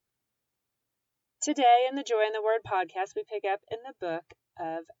Today in the Joy in the Word podcast, we pick up in the book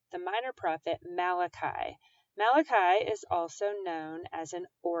of the minor prophet Malachi. Malachi is also known as an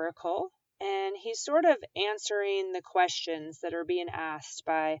oracle, and he's sort of answering the questions that are being asked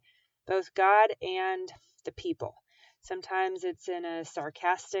by both God and the people. Sometimes it's in a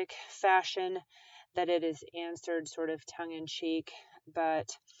sarcastic fashion that it is answered sort of tongue-in-cheek,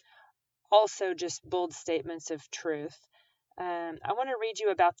 but also just bold statements of truth. I want to read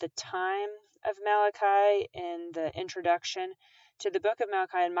you about the time of Malachi in the introduction to the book of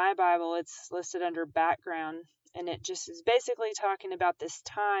Malachi. In my Bible, it's listed under background, and it just is basically talking about this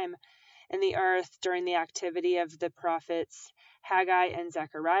time in the earth during the activity of the prophets Haggai and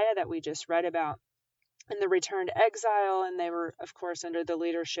Zechariah that we just read about in the returned exile, and they were, of course, under the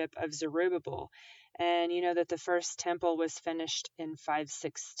leadership of Zerubbabel. And you know that the first temple was finished in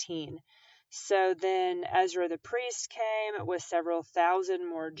 516. So then Ezra the priest came with several thousand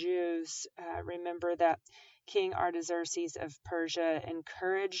more Jews. Remember that King Artaxerxes of Persia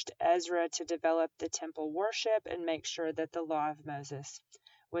encouraged Ezra to develop the temple worship and make sure that the law of Moses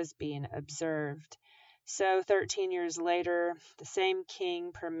was being observed. So 13 years later, the same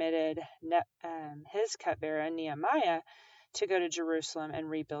king permitted his cupbearer, Nehemiah, to go to Jerusalem and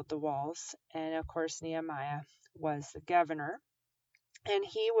rebuild the walls. And of course, Nehemiah was the governor. And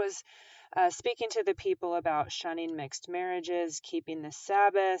he was speaking to the people about shunning mixed marriages, keeping the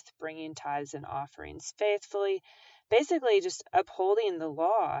Sabbath, bringing tithes and offerings faithfully, basically just upholding the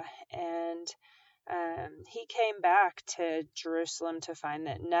law. And he came back to Jerusalem to find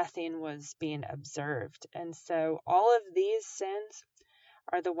that nothing was being observed. And so all of these sins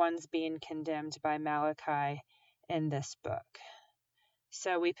are the ones being condemned by Malachi in this book.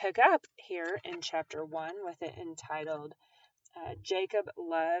 So we pick up here in chapter 1 with it entitled, Jacob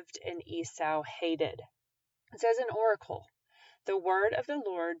loved and Esau hated. It says an oracle, the word of the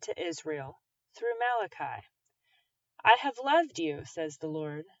Lord to Israel through Malachi. I have loved you, says the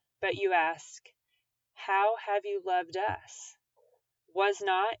Lord, but you ask, how have you loved us? Was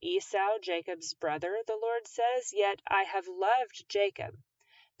not Esau Jacob's brother, the Lord says? Yet I have loved Jacob,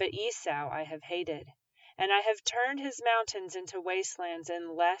 but Esau I have hated. And I have turned his mountains into wastelands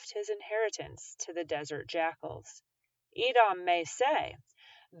and left his inheritance to the desert jackals. Edom may say,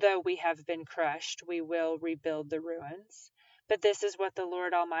 though we have been crushed, we will rebuild the ruins. But this is what the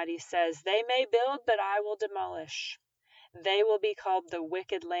Lord Almighty says, they may build, but I will demolish. They will be called the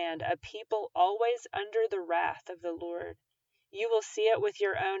wicked land, a people always under the wrath of the Lord. You will see it with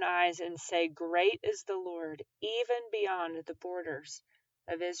your own eyes and say, great is the Lord, even beyond the borders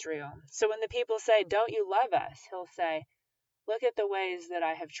of Israel. So when the people say, don't you love us? He'll say, look at the ways that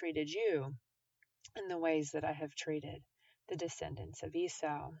I have treated you and the ways that I have treated the descendants of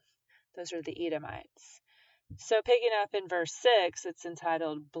Esau. Those are the Edomites. So picking up in verse 6, it's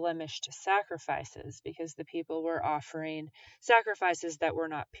entitled Blemished Sacrifices, because the people were offering sacrifices that were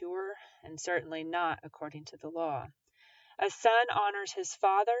not pure and certainly not according to the law. A son honors his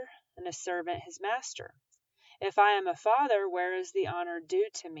father and a servant his master. If I am a father, where is the honor due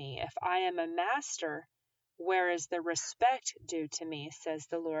to me? If I am a master, where is the respect due to me, says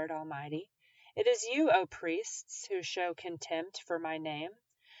the Lord Almighty. It is you, O priests, who show contempt for my name.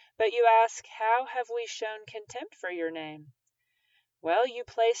 But you ask, how have we shown contempt for your name? Well, you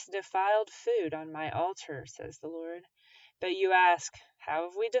place defiled food on my altar, says the Lord. But you ask, how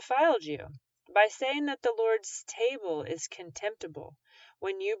have we defiled you? By saying that the Lord's table is contemptible.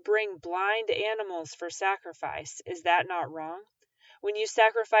 When you bring blind animals for sacrifice, is that not wrong? When you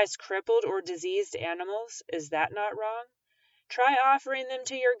sacrifice crippled or diseased animals, is that not wrong? Try offering them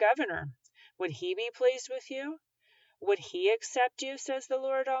to your governor. Would he be pleased with you? Would he accept you, says the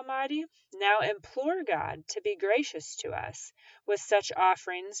Lord Almighty? Now implore God to be gracious to us. With such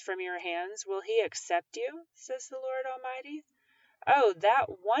offerings from your hands, will he accept you, says the Lord Almighty? Oh, that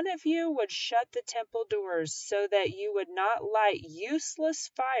one of you would shut the temple doors so that you would not light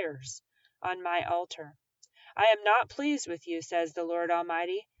useless fires on my altar. I am not pleased with you, says the Lord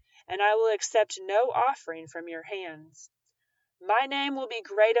Almighty, and I will accept no offering from your hands. My name will be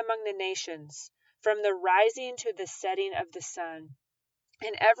great among the nations, from the rising to the setting of the sun.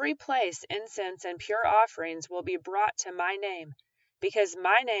 In every place incense and pure offerings will be brought to my name, because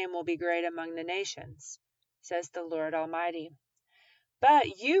my name will be great among the nations, says the Lord Almighty.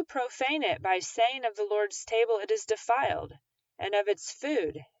 But you profane it by saying of the Lord's table it is defiled, and of its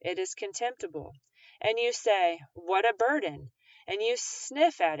food it is contemptible. And you say, what a burden! And you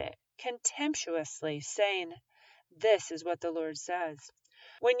sniff at it contemptuously, saying, this is what the Lord says.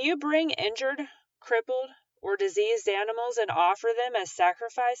 When you bring injured, crippled, or diseased animals and offer them as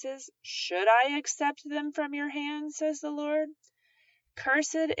sacrifices, should I accept them from your hand, says the Lord?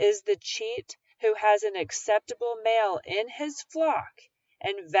 Cursed is the cheat who has an acceptable male in his flock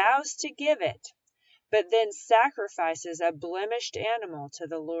and vows to give it, but then sacrifices a blemished animal to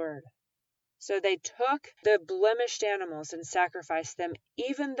the Lord. So they took the blemished animals and sacrificed them,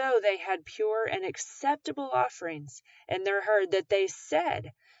 even though they had pure and acceptable offerings in their herd that they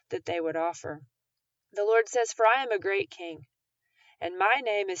said that they would offer. The Lord says, "For I am a great king, and my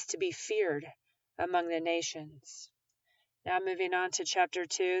name is to be feared among the nations." Now moving on to chapter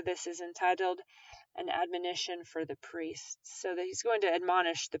 2, this is entitled An Admonition for the Priests. So that he's going to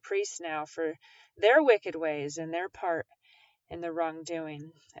admonish the priests now for their wicked ways and their part in the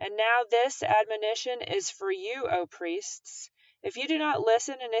wrongdoing. "And now this admonition is for you, O priests. If you do not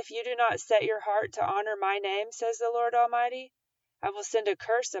listen, and if you do not set your heart to honor my name, says the Lord Almighty, I will send a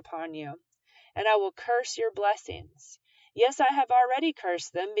curse upon you, and I will curse your blessings. Yes, I have already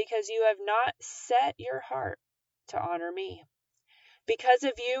cursed them, because you have not set your heart to honor me. Because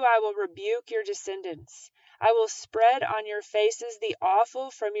of you, I will rebuke your descendants. I will spread on your faces the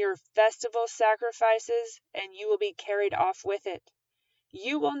offal from your festival sacrifices, and you will be carried off with it.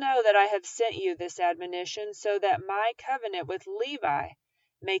 You will know that I have sent you this admonition, so that my covenant with Levi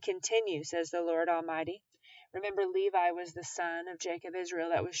may continue, says the Lord Almighty." Remember, Levi was the son of Jacob Israel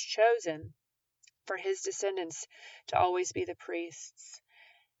that was chosen for his descendants to always be the priests.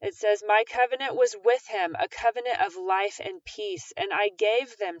 It says, "My covenant was with him, a covenant of life and peace, and I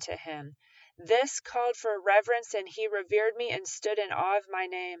gave them to him. This called for reverence, and he revered me and stood in awe of my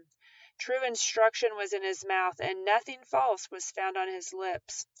name. True instruction was in his mouth, and nothing false was found on his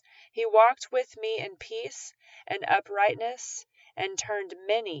lips. He walked with me in peace and uprightness, and turned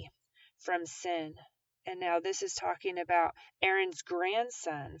many from sin." And now this is talking about Aaron's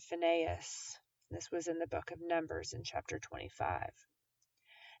grandson, Phinehas. This was in the book of Numbers in chapter 25.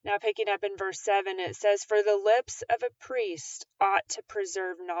 Now picking up in verse 7, it says, "For the lips of a priest ought to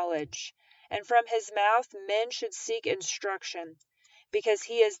preserve knowledge, and from his mouth men should seek instruction, because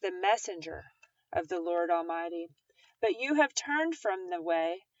he is the messenger of the Lord Almighty. But you have turned from the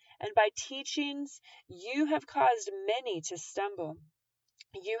way, and by teachings you have caused many to stumble.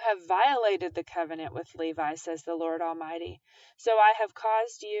 You have violated the covenant with Levi, says the Lord Almighty. So I have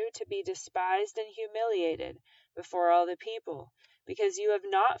caused you to be despised and humiliated before all the people, because you have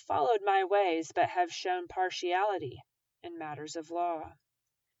not followed my ways, but have shown partiality in matters of law."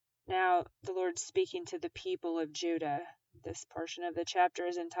 Now, the Lord speaking to the people of Judah. This portion of the chapter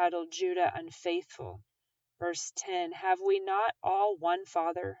is entitled Judah Unfaithful. Verse 10, "Have we not all one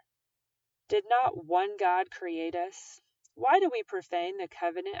Father? Did not one God create us? Why do we profane the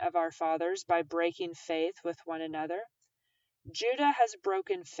covenant of our fathers by breaking faith with one another? Judah has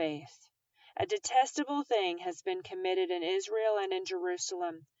broken faith. A detestable thing has been committed in Israel and in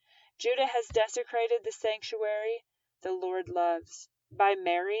Jerusalem. Judah has desecrated the sanctuary the Lord loves, by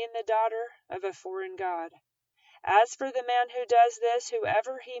marrying the daughter of a foreign god. As for the man who does this,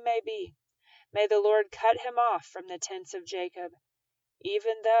 whoever he may be, may the Lord cut him off from the tents of Jacob,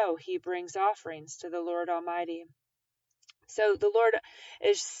 even though he brings offerings to the Lord Almighty." So the Lord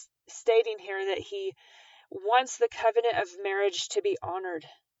is stating here that he wants the covenant of marriage to be honored.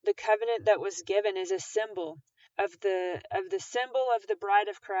 The covenant that was given is a symbol of the symbol of the bride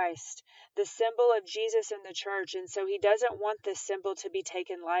of Christ, the symbol of Jesus and the church. And so he doesn't want this symbol to be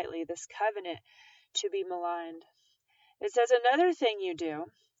taken lightly, this covenant to be maligned. It says, "Another thing you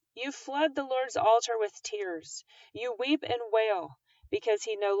do, you flood the Lord's altar with tears. You weep and wail, because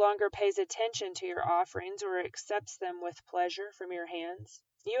he no longer pays attention to your offerings or accepts them with pleasure from your hands.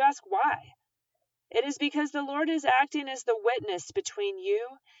 You ask why? It is because the Lord is acting as the witness between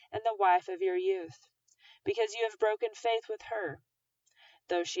you and the wife of your youth, because you have broken faith with her,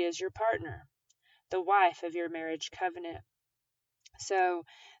 though she is your partner, the wife of your marriage covenant." So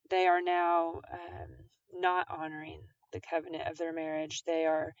they are now not honoring the covenant of their marriage. They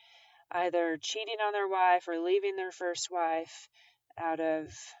are either cheating on their wife or leaving their first wife out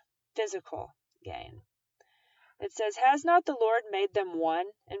of physical gain. It says, "Has not the Lord made them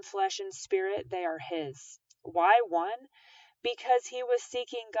one in flesh and spirit? They are his." Why one? Because he was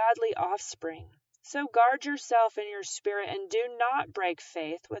seeking godly offspring. So guard yourself in your spirit and do not break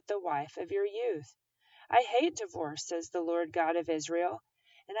faith with the wife of your youth. I hate divorce, says the Lord God of Israel,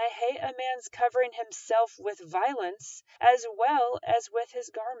 and I hate a man's covering himself with violence as well as with his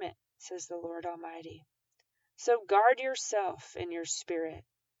garment, says the Lord Almighty. So guard yourself in your spirit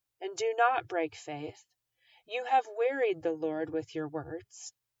and do not break faith. You have wearied the Lord with your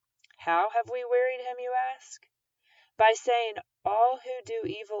words. How have we wearied him, you ask? By saying, all who do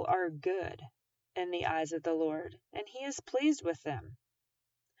evil are good in the eyes of the Lord, and he is pleased with them.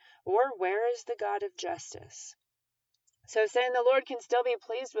 Or where is the God of justice? So saying the Lord can still be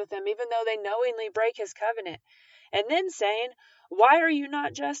pleased with them even though they knowingly break his covenant. And then saying, why are you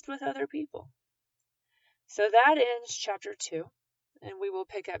not just with other people? So that ends chapter 2. And we will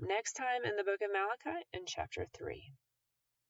pick up next time in the book of Malachi in chapter 3.